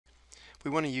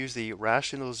We want to use the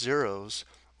rational zeros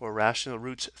or rational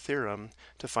roots theorem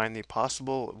to find the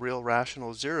possible real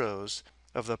rational zeros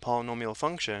of the polynomial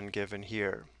function given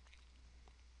here.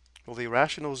 Well, the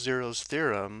rational zeros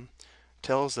theorem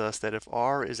tells us that if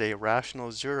r is a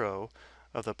rational zero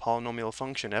of the polynomial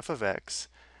function f of x,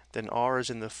 then r is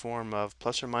in the form of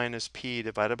plus or minus p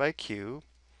divided by q,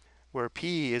 where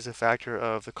p is a factor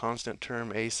of the constant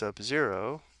term a sub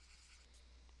 0,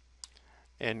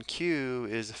 and q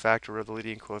is a factor of the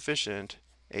leading coefficient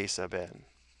a sub n.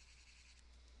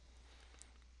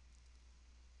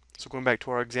 So going back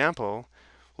to our example,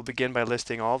 we'll begin by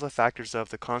listing all the factors of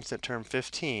the constant term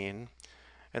 15,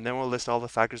 and then we'll list all the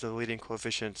factors of the leading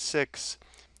coefficient 6,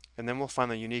 and then we'll find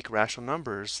the unique rational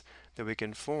numbers that we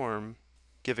can form,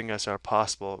 giving us our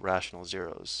possible rational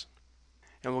zeros.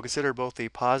 And we'll consider both the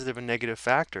positive and negative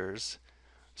factors.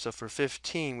 So for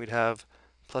 15, we'd have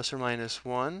plus or minus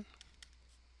 1,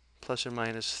 plus or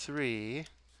minus 3,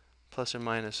 plus or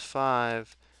minus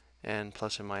 5, and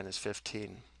plus or minus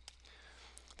 15.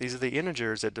 These are the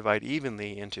integers that divide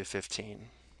evenly into 15.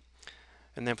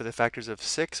 And then for the factors of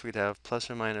 6, we'd have plus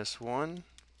or minus 1,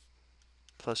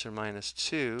 plus or minus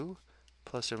 2,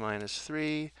 plus or minus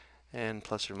 3, and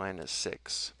plus or minus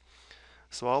 6.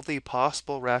 So all the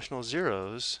possible rational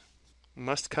zeros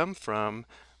must come from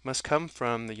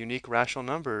the unique rational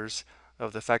numbers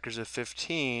of the factors of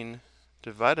 15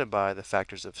 divided by the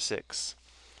factors of 6.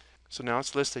 So now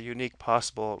let's list the unique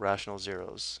possible rational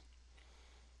zeros.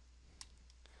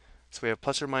 So we have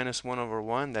plus or minus 1 over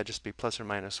 1, that'd just be plus or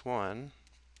minus 1.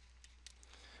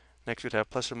 Next we'd have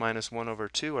plus or minus 1 over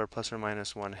 2, or plus or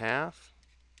minus 1/2.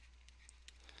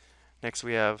 Next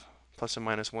we have plus or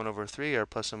minus 1 over 3, or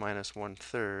plus or minus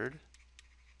 1/3.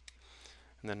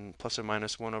 And then plus or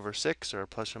minus 1 over 6, or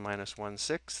plus or minus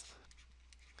 1/6.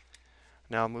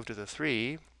 Now I'll move to the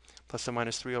 3. Plus or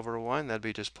minus 3 over 1, that'd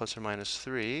be just plus or minus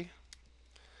 3.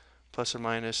 Plus or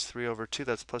minus 3 over 2,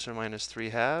 that's plus or minus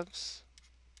 3/2.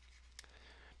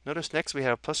 Notice next we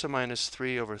have plus or minus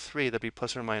 3 over 3, that'd be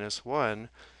plus or minus 1,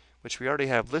 which we already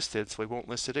have listed, so we won't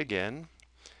list it again.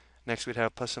 Next we'd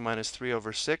have plus or minus 3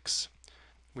 over 6,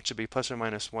 which would be plus or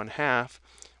minus 1/2,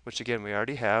 which again we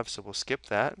already have, so we'll skip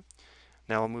that.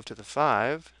 Now we'll move to the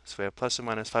 5, so we have plus or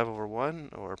minus 5 over 1,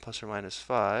 or plus or minus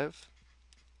 5.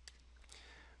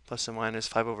 Plus or minus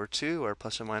 5 over 2, or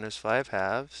plus or minus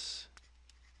 5/2.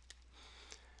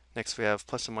 Next we have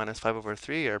plus or minus 5 over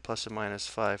 3, or plus or minus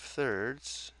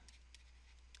 5/3.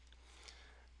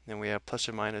 Then we have plus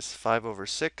or minus 5 over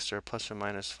 6, or plus or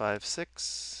minus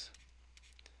 5/6.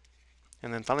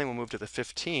 And then finally we'll move to the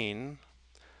 15.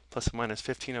 Plus or minus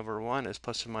 15 over 1 is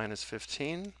plus or minus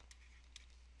 15.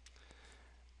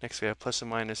 Next we have plus or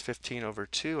minus 15 over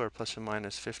 2, or plus or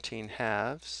minus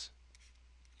 15/2.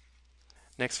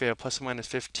 Next we have plus or minus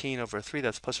 15 over 3,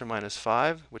 that's plus or minus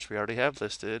 5, which we already have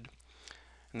listed.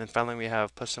 And then finally we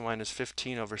have plus or minus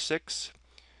 15 over 6,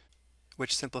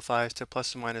 which simplifies to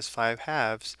plus or minus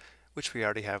 5/2, which we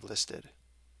already have listed.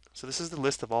 So this is the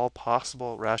list of all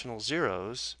possible rational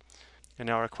zeros. And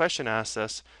now our question asks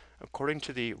us, according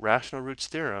to the rational roots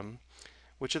theorem,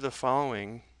 which of the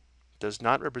following does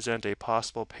not represent a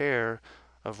possible pair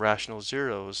of rational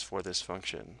zeros for this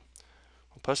function?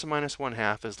 Well, plus or minus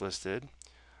 1/2 is listed,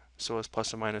 so is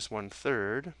plus or minus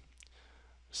 1/3,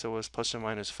 so is plus or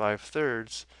minus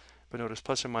 5/3, but notice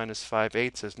plus or minus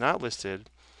 5/8 is not listed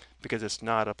because it's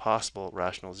not a possible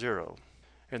rational zero,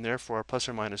 and therefore plus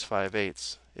or minus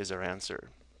 5/8 is our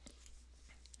answer.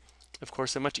 Of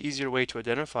course, a much easier way to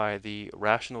identify the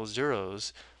rational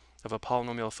zeros of a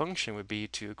polynomial function would be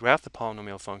to graph the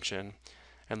polynomial function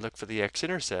and look for the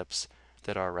x-intercepts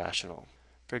that are rational.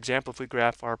 For example, if we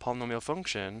graph our polynomial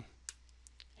function,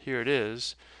 here it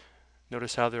is,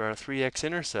 notice how there are 3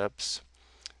 x-intercepts,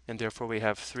 and therefore we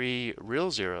have 3 real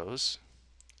zeros,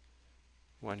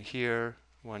 one here,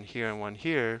 one here, and one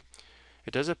here.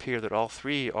 It does appear that all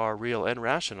 3 are real and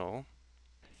rational.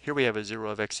 Here we have a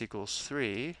 0 of x equals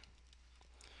 3.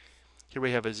 Here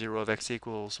we have a 0 of x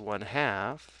equals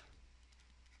 1/2.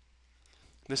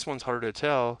 This one's harder to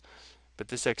tell, but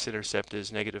this x-intercept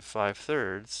is negative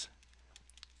 5/3.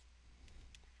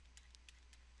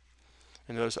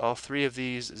 And notice all 3 of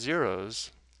these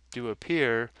zeros do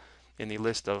appear in the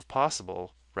list of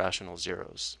possible rational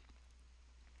zeros.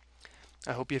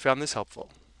 I hope you found this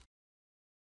helpful.